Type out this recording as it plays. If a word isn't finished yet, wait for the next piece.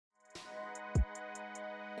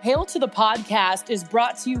Hail to the Podcast is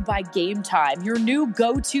brought to you by Game Time, your new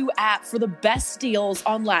go-to app for the best deals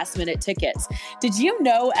on last-minute tickets. Did you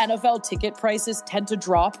know NFL ticket prices tend to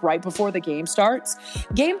drop right before the game starts?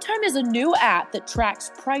 Game Time is a new app that tracks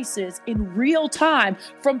prices in real time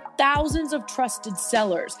from thousands of trusted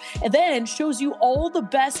sellers and then shows you all the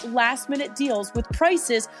best last-minute deals with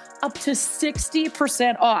prices up to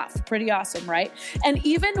 60% off. Pretty awesome, right? And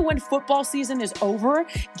even when football season is over,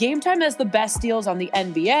 Game Time has the best deals on the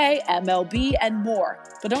NBA, MLB, and more.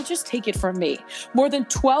 But don't just take it from me. More than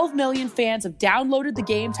 12 million fans have downloaded the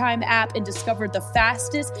Game Time app and discovered the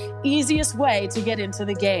fastest, easiest way to get into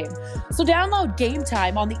the game. So download Game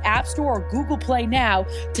Time on the App Store or Google Play now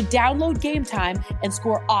to download Game Time and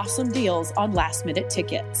score awesome deals on last-minute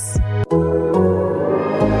tickets.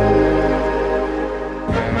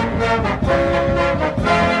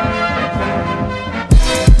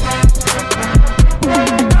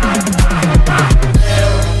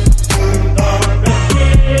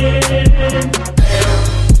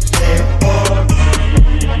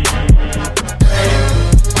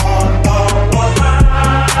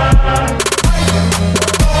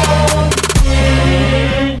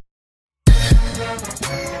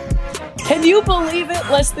 Can you believe it?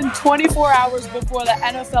 Less than 24 hours before the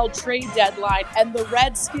NFL trade deadline, and the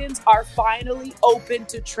Redskins are finally open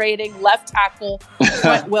to trading left tackle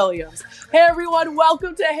Trent Williams. Hey, everyone.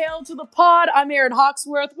 Welcome to Hail to the Pod. I'm Aaron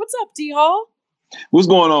Hawksworth. What's up, D-Hall? What's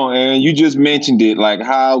going on, Aaron? You just mentioned it. Like,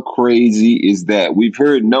 how crazy is that? We've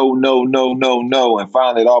heard no, and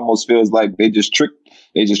finally it almost feels like they just tricked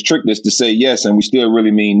us to say yes, and we still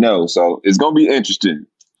really mean no. So it's going to be interesting.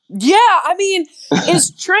 Yeah, I mean,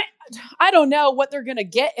 is Trent... I don't know what they're going to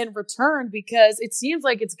get in return because it seems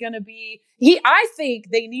like it's going to be I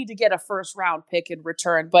think they need to get a first round pick in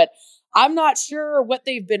return, but I'm not sure what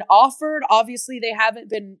they've been offered. Obviously, they haven't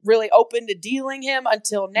been really open to dealing him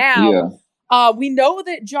until now. Yeah. We know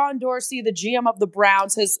that John Dorsey, the GM of the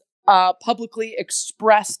Browns, has publicly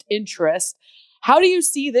expressed interest. How do you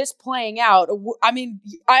see this playing out? I mean,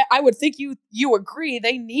 I would think you agree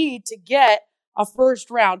they need to get a first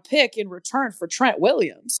round pick in return for Trent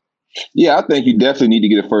Williams. Yeah, I think you definitely need to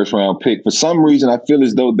get a first round pick. For some reason, I feel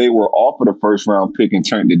as though they were offered a first round pick and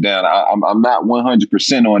turned it down. I'm not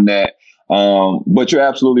 100% on that. But you're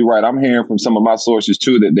absolutely right. I'm hearing from some of my sources,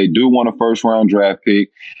 too, that they do want a first round draft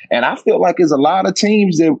pick. And I feel like there's a lot of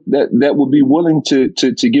teams that would be willing to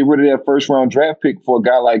get rid of that first round draft pick for a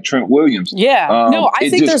guy like Trent Williams. Yeah, I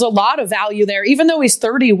think there's a lot of value there, even though he's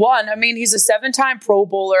 31. I mean, he's a 7-time Pro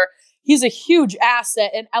Bowler. He's a huge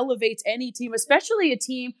asset and elevates any team, especially a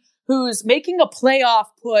team who's making a playoff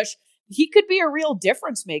push. He could be a real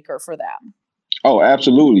difference maker for them. Oh,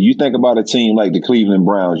 absolutely. You think about a team like the Cleveland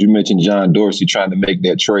Browns. You mentioned John Dorsey trying to make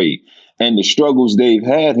that trade. And the struggles they've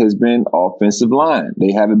had has been offensive line.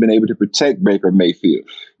 They haven't been able to protect Baker Mayfield.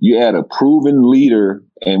 You had a proven leader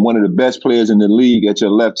and one of the best players in the league at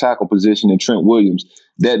your left tackle position in Trent Williams.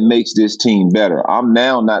 That makes this team better. I'm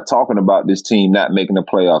now not talking about this team not making the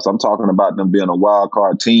playoffs. I'm talking about them being a wild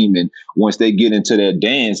card team. And once they get into that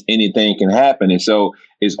dance, anything can happen. And so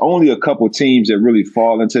it's only a couple teams that really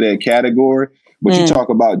fall into that category. But you talk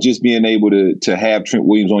about just being able to have Trent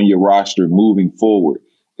Williams on your roster moving forward.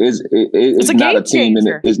 It's not a team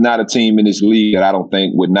it's not a team in this league that I don't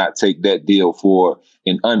think would not take that deal for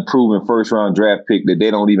an unproven first round draft pick that they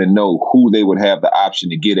don't even know who they would have the option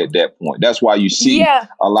to get at that point. That's why you see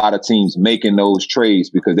a lot of teams making those trades,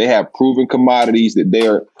 because they have proven commodities that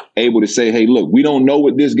they're able to say, hey, look, we don't know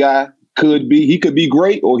what this guy could be. He could be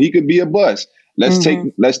great or he could be a bust. Let's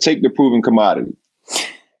take the proven commodity.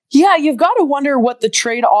 Yeah, you've got to wonder what the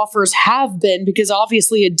trade offers have been, because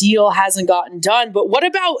obviously a deal hasn't gotten done. But what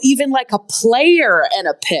about even like a player and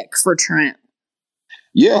a pick for Trent?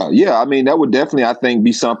 Yeah. I mean, that would definitely, I think,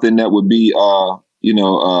 be something that would be,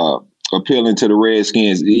 appealing to the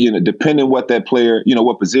Redskins. Depending what that player,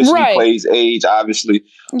 what position he plays, age, obviously.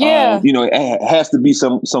 Yeah. It has to be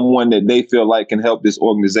someone that they feel like can help this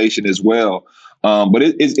organization as well. But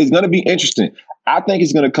it's going to be interesting. I think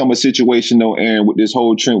it's going to come a situation, though, Aaron, with this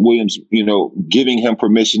whole Trent Williams, giving him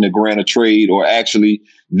permission to grant a trade, or actually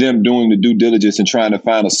them doing the due diligence and trying to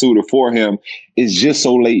find a suitor for him, is just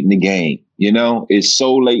so late in the game. It's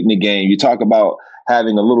so late in the game. You talk about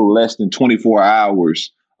having a little less than 24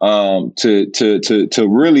 hours to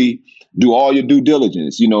really do all your due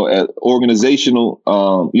diligence, organizational,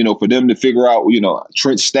 for them to figure out,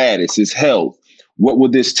 Trent's status, his health. What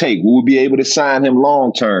would this take? Will we be able to sign him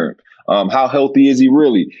long term? How healthy is he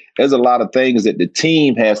really? There's a lot of things that the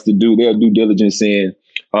team has to do their due diligence in,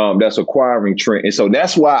 that's acquiring Trent. And so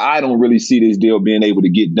that's why I don't really see this deal being able to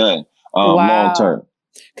get done long term.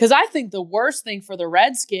 Because I think the worst thing for the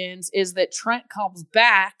Redskins is that Trent comes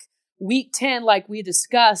back week 10, like we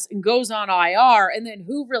discussed, and goes on IR, and then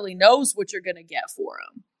who really knows what you're going to get for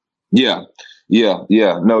him? Yeah.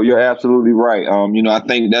 No, you're absolutely right. I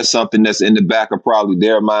think that's something that's in the back of probably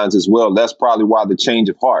their minds as well. That's probably why the change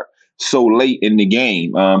of heart so late in the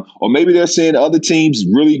game. Or maybe they're saying other teams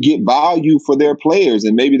really get value for their players,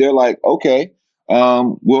 and maybe they're like, okay,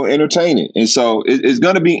 we'll entertain it. And so it's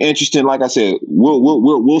going to be interesting. Like I said,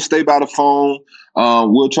 we'll stay by the phone.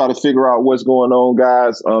 We'll try to figure out what's going on,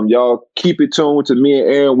 guys. Y'all keep it tuned to me and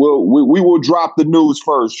Aaron. We will drop the news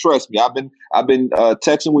first. Trust me. I've been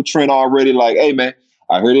texting with Trent already. Like, hey man,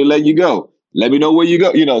 I heard they let you go. Let me know where you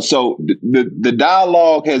go. So the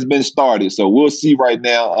dialogue has been started. So we'll see right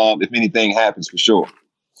now if anything happens for sure.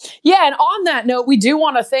 Yeah, and on that note, we do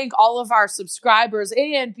want to thank all of our subscribers,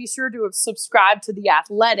 and be sure to subscribe to The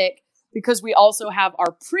Athletic, because we also have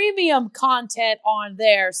our premium content on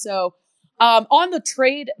there. So on the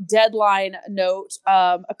trade deadline note,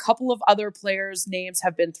 a couple of other players' names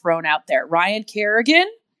have been thrown out there. Ryan Kerrigan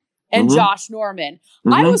and Josh Norman.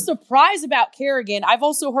 I was surprised about Kerrigan. I've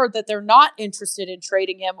also heard that they're not interested in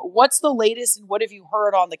trading him. What's the latest, and what have you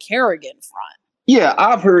heard on the Kerrigan front? Yeah,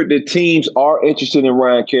 I've heard that teams are interested in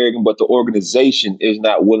Ryan Kerrigan, but the organization is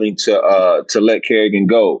not willing to let Kerrigan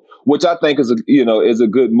go, which I think is a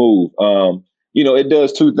good move. It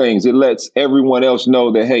does two things. It lets everyone else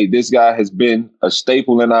know that, hey, this guy has been a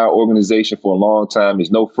staple in our organization for a long time.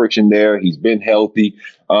 There's no friction there. He's been healthy.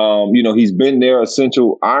 He's been their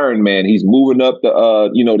essential Iron Man. He's moving up the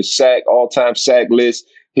all-time sack list.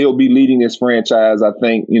 He'll be leading this franchise, I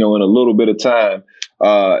think, in a little bit of time.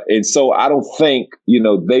 And so I don't think,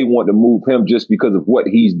 they want to move him just because of what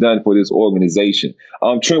he's done for this organization.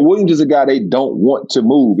 Trent Williams is a guy they don't want to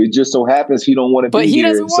move. It just so happens he don't want to be here. But he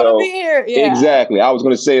doesn't want to be here. Yeah. Exactly. I was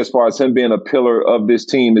going to say, as far as him being a pillar of this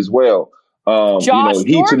team as well. Josh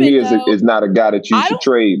he Norman, to me is not a guy that you should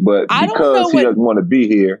trade, but because he doesn't want to be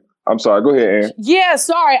here. I'm sorry. Go ahead, Aaron. Yeah,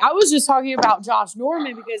 sorry. I was just talking about Josh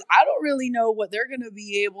Norman because I don't really know what they're going to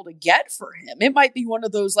be able to get for him. It might be one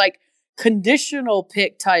of those conditional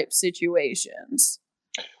pick type situations.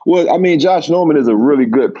 Well, I mean, Josh Norman is a really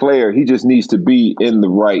good player. He just needs to be in the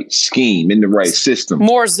right scheme, in the right system.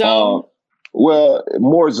 More zone.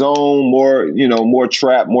 More zone, more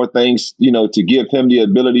trap, more things, to give him the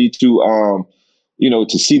ability to,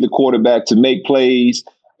 to see the quarterback, to make plays.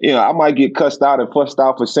 I might get cussed out and fussed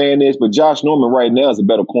out for saying this, but Josh Norman right now is a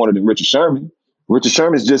better corner than Richard Sherman. Richard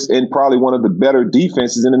Sherman is just in probably one of the better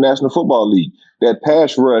defenses in the National Football League. That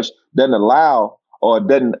pass rush doesn't allow or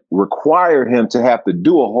doesn't require him to have to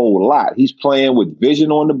do a whole lot. He's playing with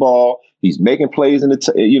vision on the ball. He's making plays in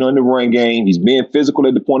the run game. He's being physical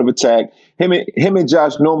at the point of attack. Him and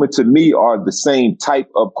Josh Norman, to me, are the same type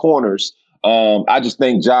of corners. I just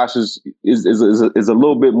think Josh is a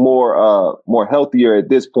little bit more healthier at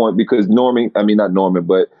this point because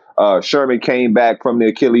Sherman came back from the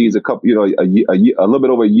Achilles a little bit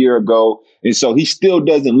over a year ago. And so he still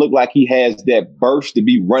doesn't look like he has that burst to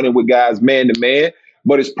be running with guys man to man.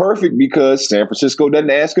 But it's perfect because San Francisco doesn't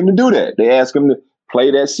ask him to do that. They ask him to play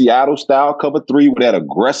that Seattle style cover 3 with that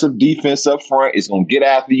aggressive defense up front. It's going to get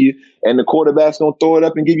after you, and the quarterback's going to throw it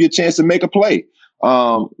up and give you a chance to make a play.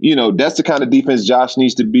 That's the kind of defense Josh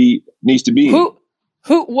needs to be in.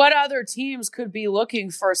 What other teams could be looking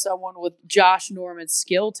for someone with Josh Norman's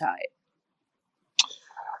skill type?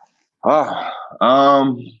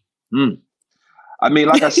 I mean,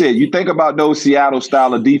 like I said, you think about those Seattle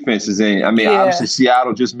style of defenses, and obviously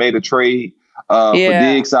Seattle just made a trade for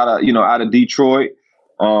Diggs out of Detroit.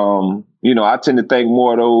 I tend to think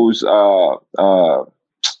more of those.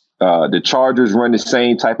 The Chargers run the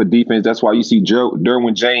same type of defense. That's why you see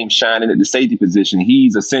Derwin James shining at the safety position.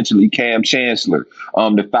 He's essentially Cam Chancellor.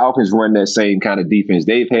 The Falcons run that same kind of defense.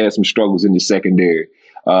 They've had some struggles in the secondary.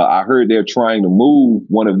 I heard they're trying to move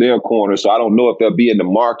one of their corners, so I don't know if they'll be in the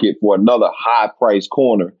market for another high-priced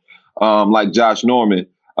corner like Josh Norman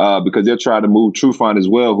because they're trying to move Trufant as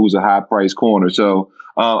well, who's a high-priced corner. So,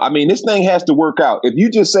 this thing has to work out. If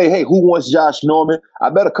you just say, hey, who wants Josh Norman?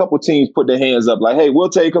 I bet a couple teams put their hands up like, hey, we'll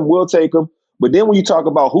take him. But then when you talk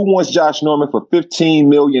about who wants Josh Norman for $15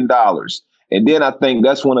 million, and then I think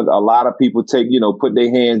that's when a lot of people put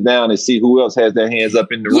their hands down and see who else has their hands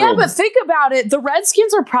up in the room. Yeah, but think about it. The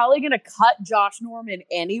Redskins are probably going to cut Josh Norman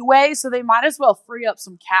anyway, so they might as well free up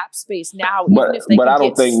some cap space now. But I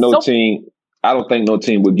don't think no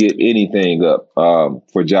team would get anything up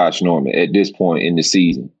for Josh Norman at this point in the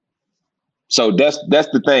season. So that's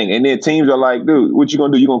the thing. And then teams are like, dude, what you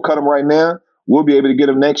going to do? You going to cut him right now? We'll be able to get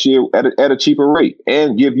him next year at a cheaper rate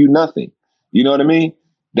and give you nothing. You know what I mean?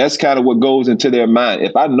 That's kind of what goes into their mind.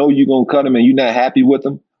 If I know you're going to cut him and you're not happy with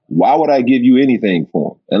him, why would I give you anything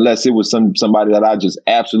for him? Unless it was somebody that I just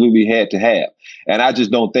absolutely had to have. And I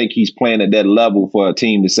just don't think he's playing at that level for a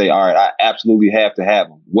team to say, all right, I absolutely have to have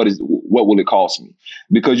him. What will it cost me?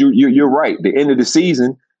 Because you're right. The end of the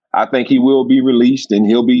season, I think he will be released and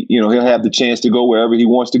he'll have the chance to go wherever he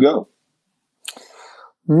wants to go.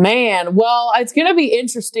 Man, well, it's going to be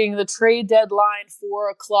interesting. The trade deadline,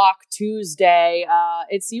 4:00 Tuesday.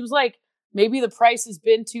 It seems like maybe the price has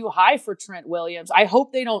been too high for Trent Williams. I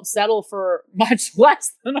hope they don't settle for much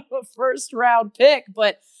less than a first round pick,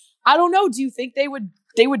 but I don't know. Do you think they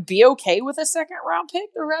would be okay with a second round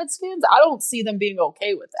pick, the Redskins? I don't see them being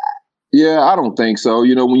okay with that. Yeah, I don't think so.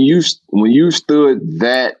 You know, when you stood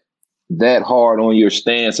that hard on your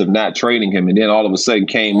stance of not trading him and then all of a sudden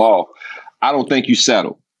came off, I don't think you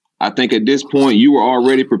settle. I think at this point you were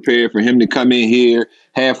already prepared for him to come in here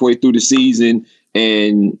halfway through the season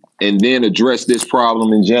and then address this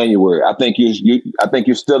problem in January. I think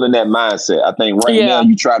you're still in that mindset. I think now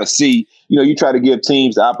you try to give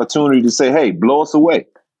teams the opportunity to say, hey, blow us away.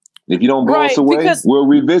 If you don't blow us away, we'll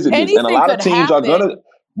revisit this. And a lot of teams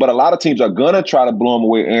are gonna try to blow them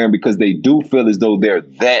away, Aaron, because they do feel as though they're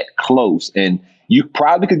that close. And you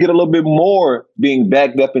probably could get a little bit more being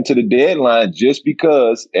backed up into the deadline just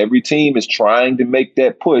because every team is trying to make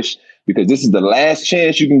that push, because this is the last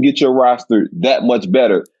chance you can get your roster that much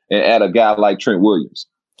better and add a guy like Trent Williams.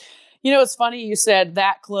 You know, it's funny you said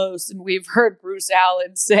that close, and we've heard Bruce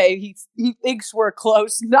Allen say he thinks we're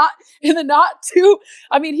close, not too.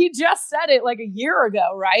 I mean, he just said it like a year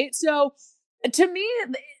ago, right? So to me,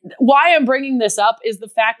 why I'm bringing this up is the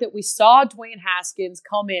fact that we saw Dwayne Haskins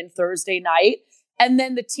come in Thursday night, and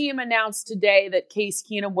then the team announced today that Case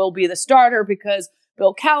Keenum will be the starter because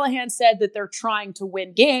Bill Callahan said that they're trying to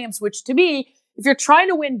win games, which to me, if you're trying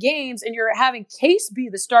to win games and you're having Case be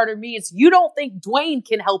the starter, means you don't think Dwayne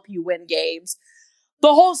can help you win games.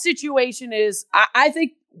 The whole situation is, I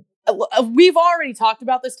think we've already talked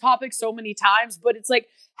about this topic so many times, but it's like,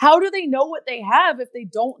 how do they know what they have if they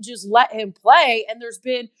don't just let him play? And there's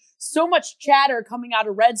been so much chatter coming out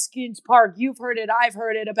of Redskins Park. You've heard it, I've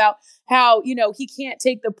heard it, about how, he can't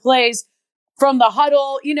take the plays from the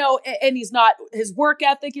huddle, and his work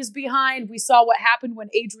ethic is behind. We saw what happened when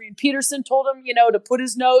Adrian Peterson told him, to put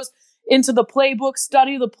his nose into the playbook,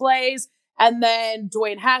 study the plays. And then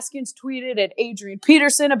Dwayne Haskins tweeted at Adrian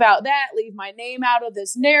Peterson about that, leave my name out of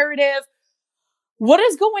this narrative. What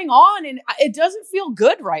is going on? And it doesn't feel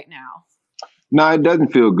good right now. No, it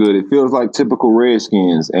doesn't feel good. It feels like typical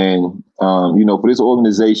Redskins. And, for this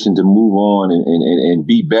organization to move on and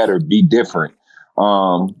be better, be different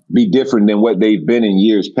than what they've been in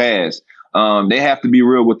years past, they have to be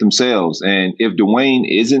real with themselves. And if Dwayne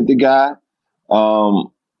isn't the guy,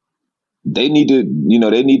 they need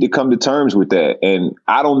to come to terms with that. And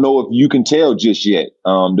I don't know if you can tell just yet.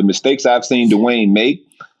 The mistakes I've seen Dwayne make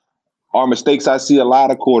are mistakes I see a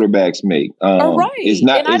lot of quarterbacks make. Right.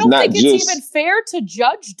 And I don't think it's even fair to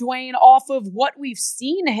judge Dwayne off of what we've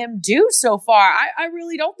seen him do so far. I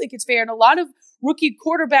really don't think it's fair. And a lot of rookie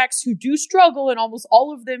quarterbacks who do struggle, and almost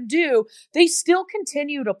all of them do, they still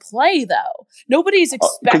continue to play, though. Nobody's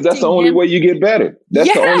expecting because that's the only way you get better.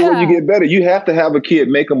 That's the only way you get better. You have to have a kid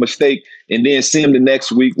make a mistake and then see him the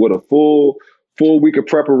next week with a full week of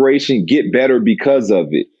preparation, get better because of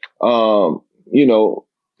it.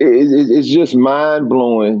 It's just mind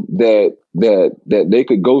blowing that they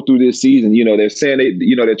could go through this season. They're saying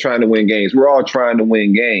they're trying to win games. We're all trying to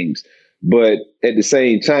win games, but at the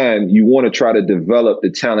same time, you want to try to develop the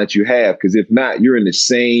talent you have, because if not, you're in the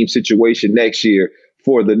same situation next year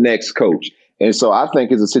for the next coach. And so I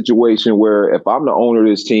think it's a situation where if I'm the owner of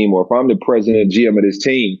this team, or if I'm the president, GM of this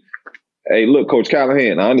team, hey, look, Coach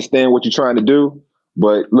Callahan, I understand what you're trying to do,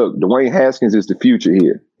 but look, Dwayne Haskins is the future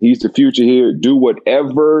here. He's the future here. Do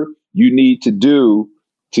whatever you need to do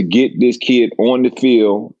to get this kid on the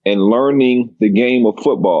field and learning the game of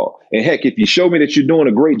football. And heck, if you show me that you're doing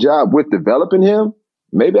a great job with developing him,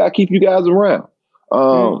 maybe I'll keep you guys around.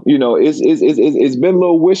 It's been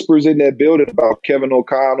little whispers in that building about Kevin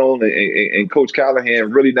O'Connell and Coach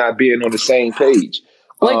Callahan really not being on the same page.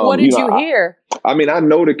 What did you hear? I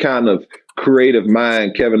know the kind of creative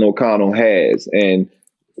mind Kevin O'Connell has. And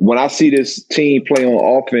when I see this team play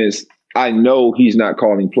on offense, I know he's not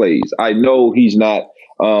calling plays. I know he's not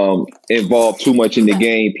involved too much in the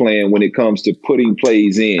game plan when it comes to putting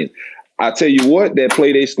plays in. I tell you what, that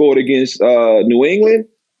play they scored against New England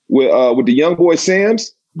with the young boy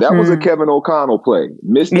Sams, that was a Kevin O'Connell play.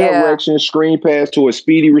 Misdirection, screen pass to a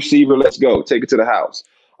speedy receiver. Let's go. Take it to the house.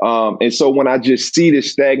 And so when I just see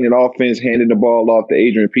this stagnant offense handing the ball off to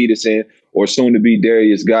Adrian Peterson or soon to be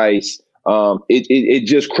Darius Geis, it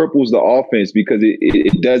just cripples the offense because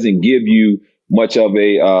it doesn't give you much of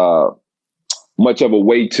a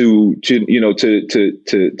way to take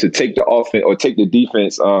the offense or take the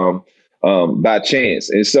defense by chance.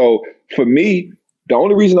 And so for me, the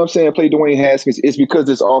only reason I'm saying play Dwayne Haskins is because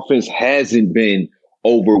this offense hasn't been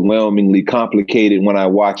overwhelmingly complicated when I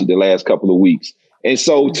watch it the last couple of weeks. And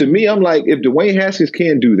so to me, I'm like, if Dwayne Haskins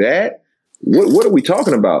can't do that, what are we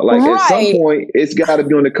talking about? Like at some point, it's got to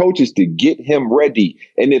be on the coaches to get him ready.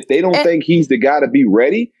 And if they don't think he's the guy to be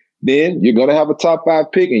ready, then you're going to have a top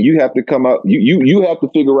 5 pick and you have to come out. You have to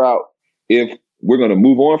figure out if we're going to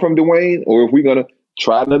move on from Dwayne or if we're going to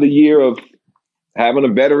try another year of having a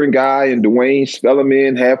veteran guy and Dwayne spell him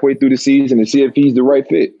in halfway through the season and see if he's the right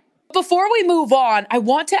fit. Before we move on, I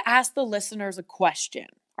want to ask the listeners a question.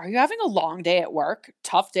 Are you having a long day at work,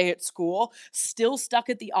 tough day at school, still stuck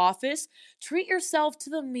at the office? Treat yourself to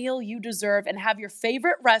the meal you deserve and have your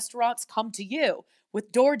favorite restaurants come to you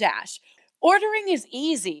with DoorDash. Ordering is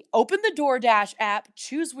easy. Open the DoorDash app,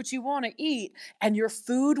 choose what you want to eat, and your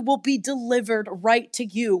food will be delivered right to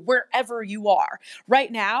you wherever you are.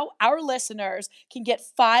 Right now, our listeners can get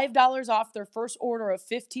 $5 off their first order of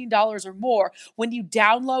 $15 or more when you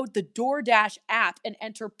download the DoorDash app and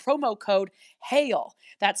enter promo code HAIL.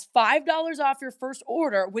 That's $5 off your first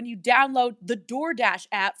order when you download the DoorDash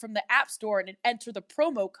app from the App Store and enter the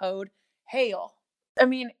promo code HAIL. I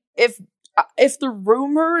mean, if the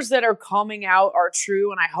rumors that are coming out are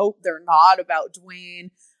true, and I hope they're not, about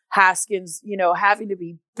Dwayne Haskins, having to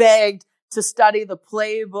be begged to study the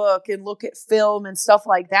playbook and look at film and stuff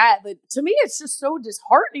like that, but to me, it's just so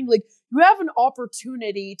disheartening. Like, you have an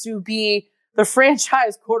opportunity to be the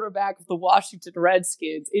franchise quarterback of the Washington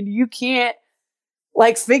Redskins, and you can't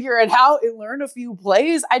figure it out and learn a few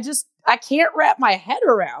plays. I can't wrap my head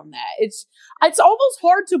around that. It's almost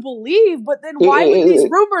hard to believe, but then why would these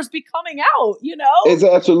rumors be coming out, It's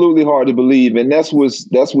absolutely hard to believe. And that's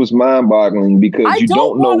what's mind-boggling because you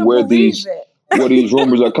don't know where these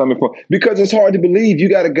rumors are coming from. Because it's hard to believe. You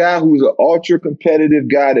got a guy who's an ultra-competitive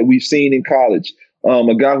guy that we've seen in college,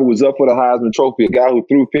 a guy who was up for the Heisman Trophy, a guy who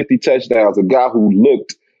threw 50 touchdowns, a guy who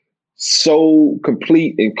looked so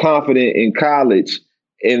complete and confident in college.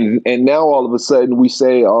 And now all of a sudden we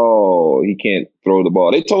say, oh, he can't throw the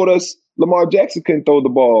ball. They told us Lamar Jackson couldn't throw the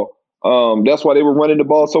ball. That's why they were running the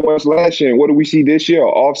ball so much last year. And what do we see this year?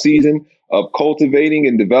 Off season of cultivating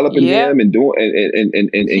and developing him and doing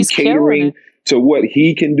and catering to what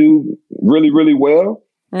he can do really, really well.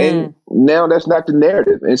 And now that's not the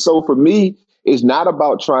narrative. And so for me, it's not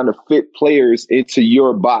about trying to fit players into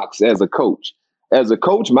your box as a coach. As a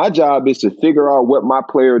coach, my job is to figure out what my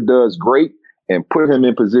player does great and put him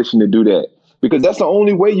in position to do that. Because that's the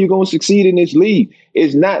only way you're going to succeed in this league.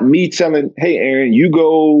 It's not me telling, hey, Aaron, you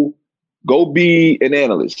go be an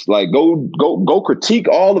analyst. Like, go critique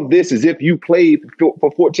all of this as if you played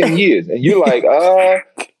for 14 years. And you're like,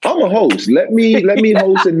 I'm a host. Let me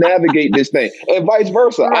host and navigate this thing. And vice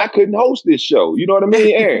versa. I couldn't host this show. You know what I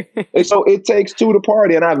mean, Aaron? And so it takes two to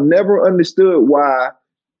party. And I've never understood why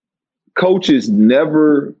coaches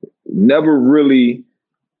never really,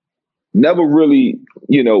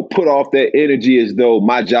 put off that energy as though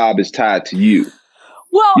my job is tied to you.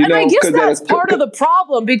 Well, and I guess that's part of the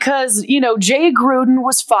problem because, Jay Gruden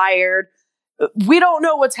was fired. We don't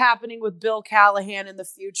know what's happening with Bill Callahan in the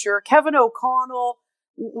future. Kevin O'Connell,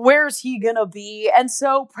 where's he going to be? And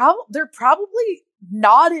so they're probably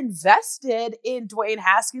not invested in Dwayne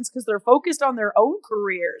Haskins because they're focused on their own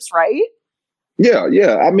careers, right?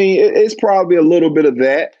 Yeah. I mean, it's probably a little bit of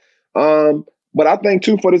that. But I think,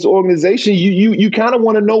 too, for this organization, you kind of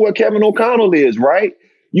want to know where Kevin O'Connell is, right?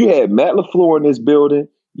 You had Matt LaFleur in this building.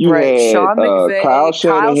 You had Sean McVay, Kyle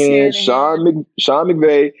Shanahan, Sean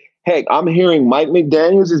McVay. Heck, I'm hearing Mike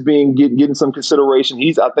McDaniels is getting some consideration.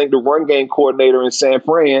 He's, I think, the run game coordinator in San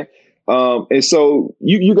Fran. And so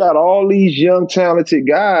you got all these young, talented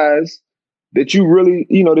guys that you really,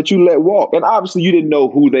 that you let walk. And obviously you didn't know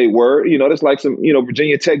who they were. That's like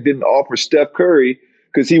Virginia Tech didn't offer Steph Curry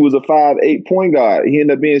because he was a 5'8" point guard. He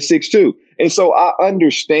ended up being 6'2". And so I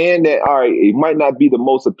understand that, all right, it might not be the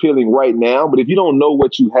most appealing right now, but if you don't know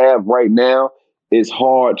what you have right now, it's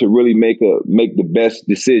hard to really make the best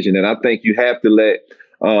decision. And I think you have to let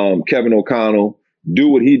Kevin O'Connell do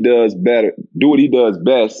what he does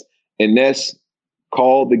best, and that's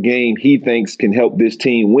call the game he thinks can help this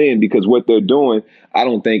team win, because what they're doing, I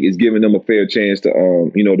don't think is giving them a fair chance to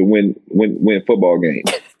to win football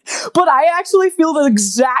games. But I actually feel the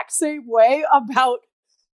exact same way about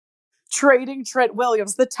trading Trent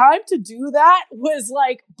Williams. The time to do that was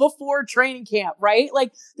like before training camp, right?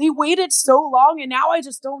 Like they waited so long, and now I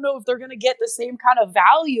just don't know if they're going to get the same kind of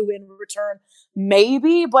value in return.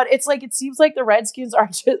 Maybe, but it's like it seems like the Redskins are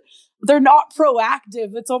they're not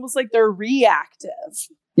proactive. It's almost like they're reactive.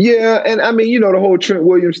 Yeah, and I mean, the whole Trent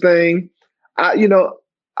Williams thing. I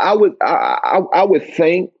would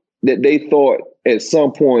think that they thought at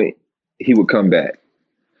some point he would come back.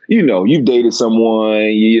 You've dated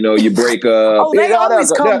someone, you break up. They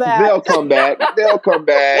always come back. They'll come back. They'll come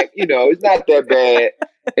back. It's not that bad.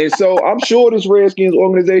 And so I'm sure this Redskins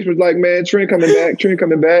organization was like, man, Trent coming back. Trent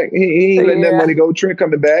coming back. He ain't letting that money go. Trent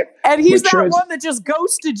coming back. And he's that one that just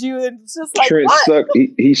ghosted you. And it's just like, Trent what?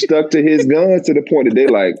 He stuck to his guns to the point that they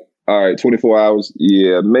like, all right, 24 hours.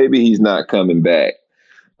 Yeah, maybe he's not coming back.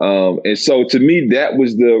 And so to me, that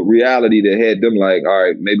was the reality that had them like, all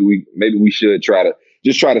right, maybe we should try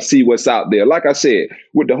to see what's out there. Like I said,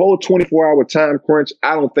 with the whole 24-hour time crunch,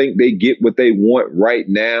 I don't think they get what they want right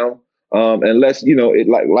now. Unless, it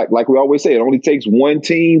like we always say, it only takes one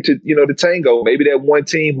team to tango. Maybe that one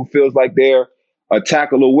team who feels like they're a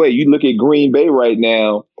tackle away. You look at Green Bay right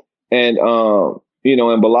now, and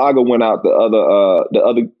and Bulaga went out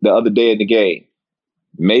the other day in the game.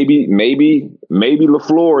 Maybe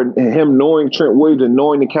LaFleur and him knowing Trent Williams and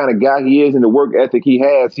knowing the kind of guy he is and the work ethic he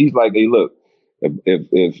has, he's like, hey, look,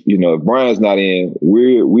 if Brian's not in,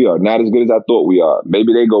 we are not as good as I thought we are.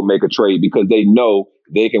 Maybe they go make a trade because they know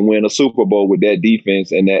they can win a Super Bowl with that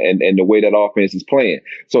defense and the way that offense is playing.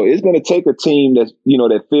 So it's going to take a team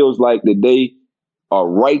that feels like that they are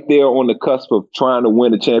right there on the cusp of trying to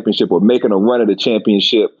win a championship or making a run at a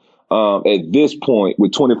championship at this point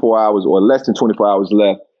with 24 hours or less than 24 hours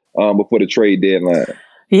left before the trade deadline.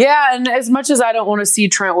 Yeah, and as much as I don't want to see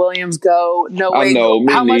Trent Williams go, knowing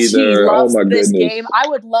how much neither. he loves goodness. this game, I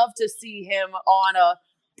would love to see him on a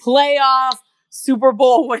playoff Super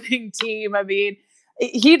Bowl winning team. I mean,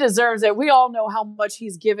 he deserves it. We all know how much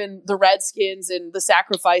he's given the Redskins and the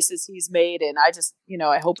sacrifices he's made, and I just,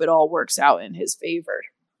 I hope it all works out in his favor.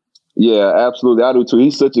 Yeah, absolutely. I do too.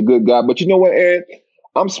 He's such a good guy. But you know what, Aaron?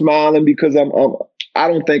 I'm smiling because I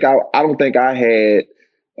don't think I had.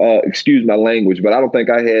 Excuse my language, but I don't think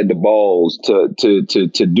I had the balls to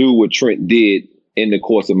do what Trent did in the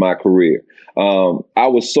course of my career. I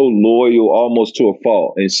was so loyal almost to a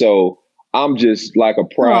fault. And so I'm just like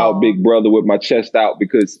a proud big brother with my chest out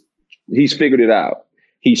because he's figured it out.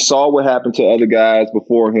 He saw what happened to other guys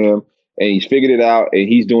before him and he's figured it out and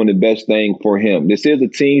he's doing the best thing for him. This is a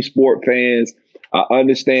team sport, fans. I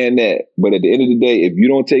understand that. But at the end of the day, if you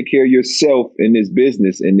don't take care of yourself in this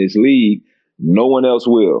business, in this league, no one else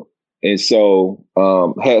will. And so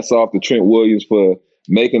hats off to Trent Williams for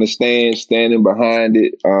making a stand, standing behind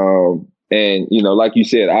it. And, like you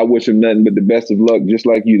said, I wish him nothing but the best of luck, just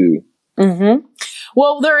like you do. Mm-hmm.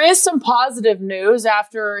 Well, there is some positive news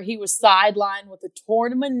after he was sidelined with a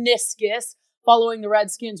torn meniscus following the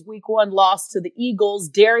Redskins' Week 1 loss to the Eagles.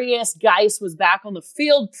 Darius Geis was back on the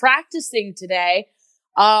field practicing today.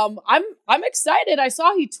 I'm excited. I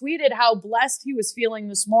saw he tweeted how blessed he was feeling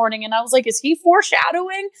this morning, and I was like, is he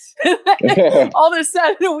foreshadowing? All of a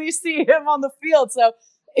sudden we see him on the field. So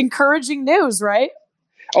encouraging news, right?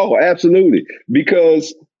 Oh, absolutely.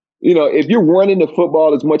 Because, if you're running the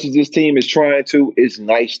football as much as this team is trying to, it's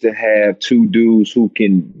nice to have two dudes who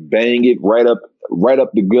can bang it right up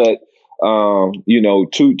the gut.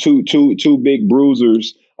 Two big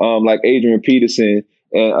bruisers like Adrian Peterson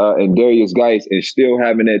and Darius Geis, and still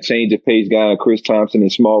having that change of pace guy, Chris Thompson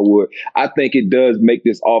and Smallwood. I think it does make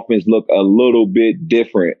this offense look a little bit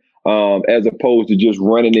different as opposed to just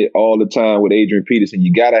running it all the time with Adrian Peterson.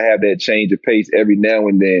 You got to have that change of pace every now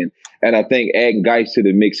and then. And I think adding Geis to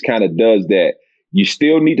the mix kind of does that. You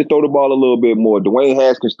still need to throw the ball a little bit more. Dwayne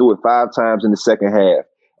Haskins threw it 5 times in the second half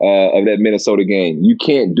of that Minnesota game. You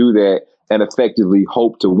can't do that and effectively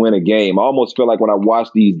hope to win a game. I almost feel like when I watch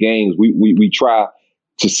these games, we try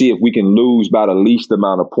to see if we can lose by the least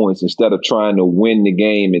amount of points instead of trying to win the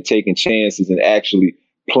game and taking chances and actually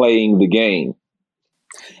playing the game.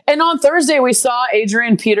 And on Thursday, we saw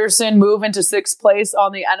Adrian Peterson move into 6th place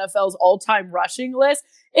on the NFL's all-time rushing list.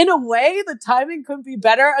 In a way, the timing couldn't be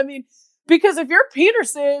better. I mean, because if you're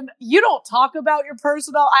Peterson, you don't talk about your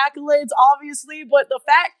personal accolades, obviously, but the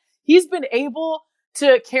fact he's been able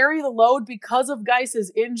to carry the load because of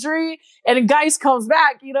Geis's injury, and Geis comes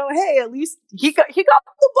back, hey, at least he got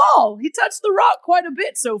the ball. He touched the rock quite a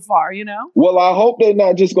bit so far, Well, I hope they're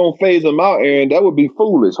not just going to phase him out, Aaron. That would be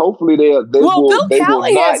foolish. Hopefully they will. Bill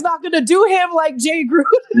Callahan's not going to do him like Jay Gruden.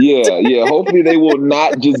 Yeah. Hopefully they will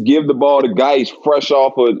not just give the ball to Geis fresh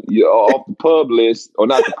off the pub list, or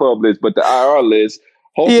not the pub list, but the IR list.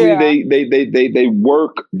 Hopefully they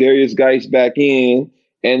work Darius Geis back in,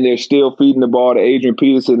 and they're still feeding the ball to Adrian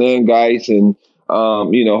Peterson and Geis, and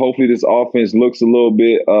hopefully this offense looks a little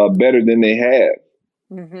bit better than they have.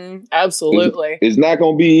 Mm-hmm. Absolutely, it's not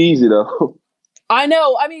going to be easy though. I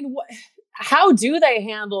know. I mean, how do they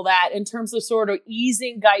handle that in terms of sort of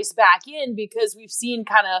easing Geis back in? Because we've seen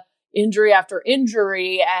kind of injury after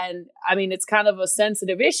injury, and I mean, it's kind of a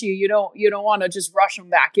sensitive issue. You don't want to just rush them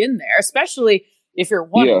back in there, especially if you're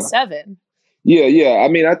 1-7. Yeah. I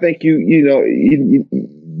mean, I think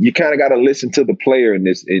you kind of got to listen to the player in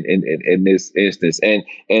this instance, and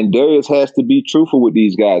Darius has to be truthful with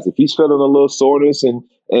these guys. If he's feeling a little soreness and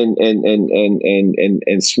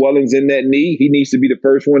swellings in that knee, he needs to be the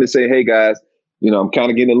first one to say, "Hey guys, I'm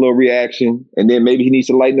kind of getting a little reaction," and then maybe he needs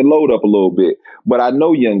to lighten the load up a little bit. But I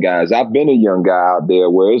know young guys. I've been a young guy out there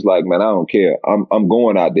where it's like, man, I don't care. I'm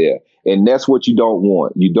going out there. And that's what you don't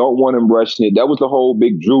want. You don't want him rushing it. That was the whole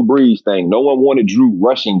big Drew Brees thing. No one wanted Drew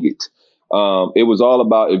rushing it. It was all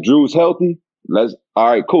about, if Drew's healthy, all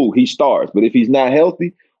right, cool, he starts. But if he's not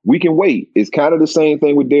healthy, we can wait. It's kind of the same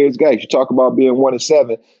thing with Darius Geis. You talk about being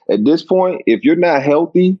 1-7. At this point, if you're not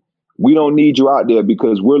healthy, we don't need you out there,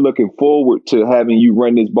 because we're looking forward to having you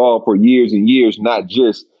run this ball for years and years, not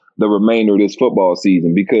just the remainder of this football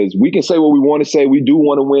season. Because we can say what we want to say. We do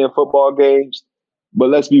want to win football games. But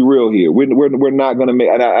let's be real here. We're not going to make,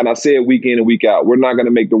 and I say it week in and week out, we're not going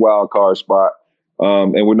to make the wild card spot,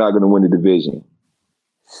 and we're not going to win the division.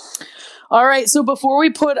 All right. So before we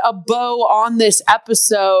put a bow on this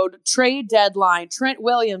episode, trade deadline, Trent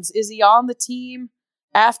Williams, is he on the team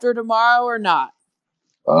after tomorrow or not?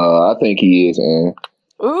 I think he is, man.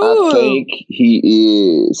 Ooh. I think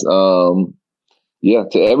he is.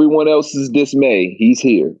 To everyone else's dismay, he's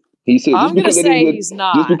here. He's here. I'm going to say he's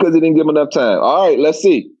not. Just because they didn't give him enough time. All right, let's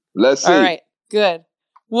see. All right, good.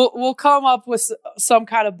 We'll come up with some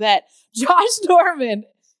kind of bet. Josh Norman,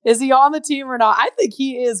 is he on the team or not? I think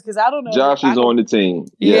he is, because I don't know. Josh is on the team.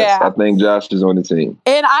 Yes, yeah. I think Josh is on the team.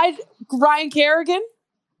 And Ryan Kerrigan?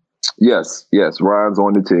 Yes, Ryan's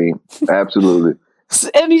on the team. Absolutely.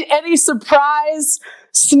 Any surprise,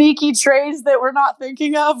 sneaky trades that we're not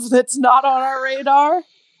thinking of that's not on our radar?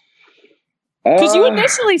 Because you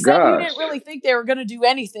initially said you didn't really think they were going to do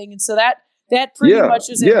anything, and so that pretty much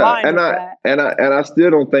is in line with that. And I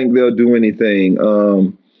still don't think they'll do anything.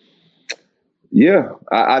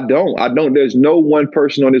 I don't. There's no one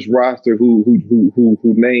person on this roster who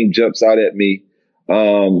name jumps out at me,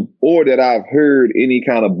 or that I've heard any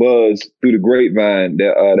kind of buzz through the grapevine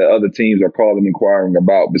that other teams are calling, inquiring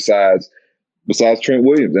about besides Trent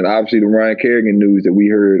Williams, and obviously the Ryan Kerrigan news that we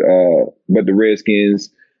heard. But the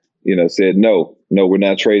Redskins, said no, we're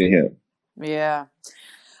not trading him. Yeah.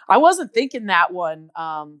 I wasn't thinking that one,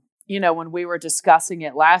 when we were discussing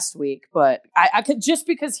it last week, but I could, just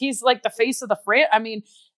because he's like the face of the franchise. I mean,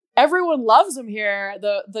 everyone loves him here.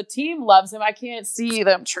 The team loves him. I can't see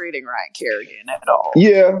them trading Ryan Kerrigan at all.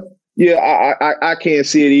 Yeah. I can't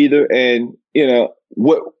see it either. And,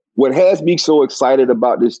 what has me so excited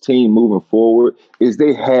about this team moving forward is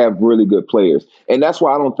they have really good players. And that's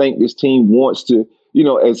why I don't think this team wants to,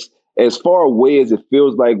 as far away as it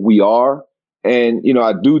feels like we are. And,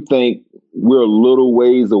 I do think we're a little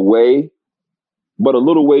ways away, but a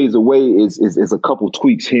little ways away is a couple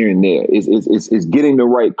tweaks here and there. Is getting the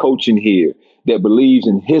right coach in here that believes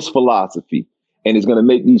in his philosophy and is going to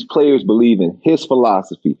make these players believe in his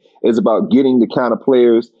philosophy. It's about getting the kind of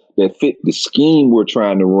players that fit the scheme we're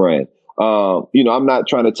trying to run. I'm not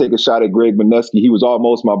trying to take a shot at Greg Minuski. He was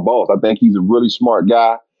almost my boss. I think he's a really smart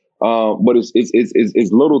guy. But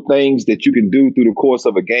it's little things that you can do through the course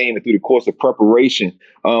of a game and through the course of preparation.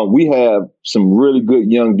 We have some really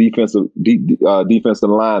good young defensive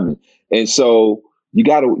linemen, and so you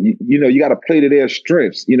got to play to their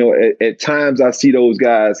strengths. At times I see those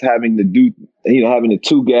guys having the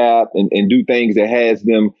two gap and do things that has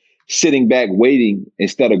them sitting back waiting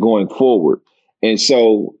instead of going forward. And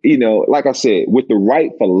so like I said, with the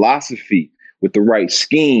right philosophy, with the right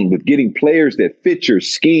scheme, with getting players that fit your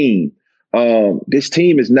scheme, this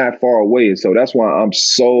team is not far away. And so that's why I'm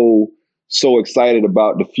so excited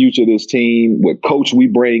about the future of this team, what coach we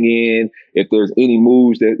bring in, if there's any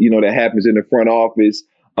moves that, that happens in the front office.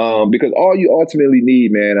 Because all you ultimately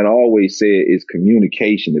need, man, and I always say it, is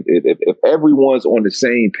communication. If everyone's on the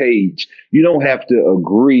same page, you don't have to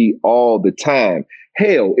agree all the time.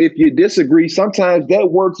 Hell, if you disagree, sometimes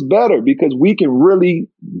that works better because we can really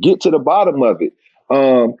get to the bottom of it.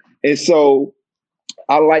 And so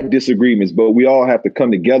I like disagreements, but we all have to come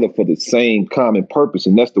together for the same common purpose,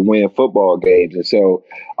 and that's to win football games. And so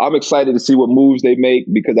I'm excited to see what moves they make,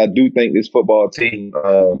 because I do think this football team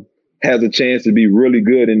has a chance to be really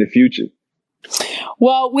good in the future.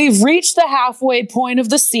 Well, we've reached the halfway point of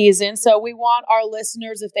the season, so we want our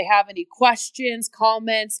listeners, if they have any questions,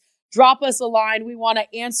 comments, drop us a line. We want to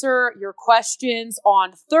answer your questions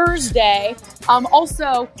on Thursday.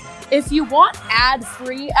 Also, if you want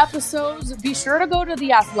ad-free episodes, be sure to go to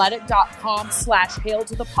theathletic.com/hail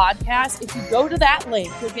to the podcast. If you go to that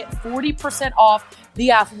link, you'll get 40% off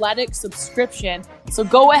the Athletic subscription. So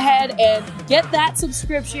go ahead and get that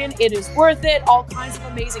subscription. It is worth it. All kinds of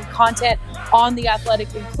amazing content on The Athletic,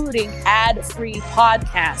 including ad-free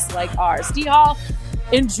podcasts like ours. D-Hall,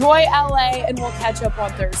 enjoy LA, and we'll catch up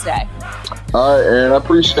on Thursday. All right, Aaron, I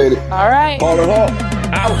appreciate it. All right. Hall and Hall,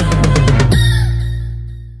 out.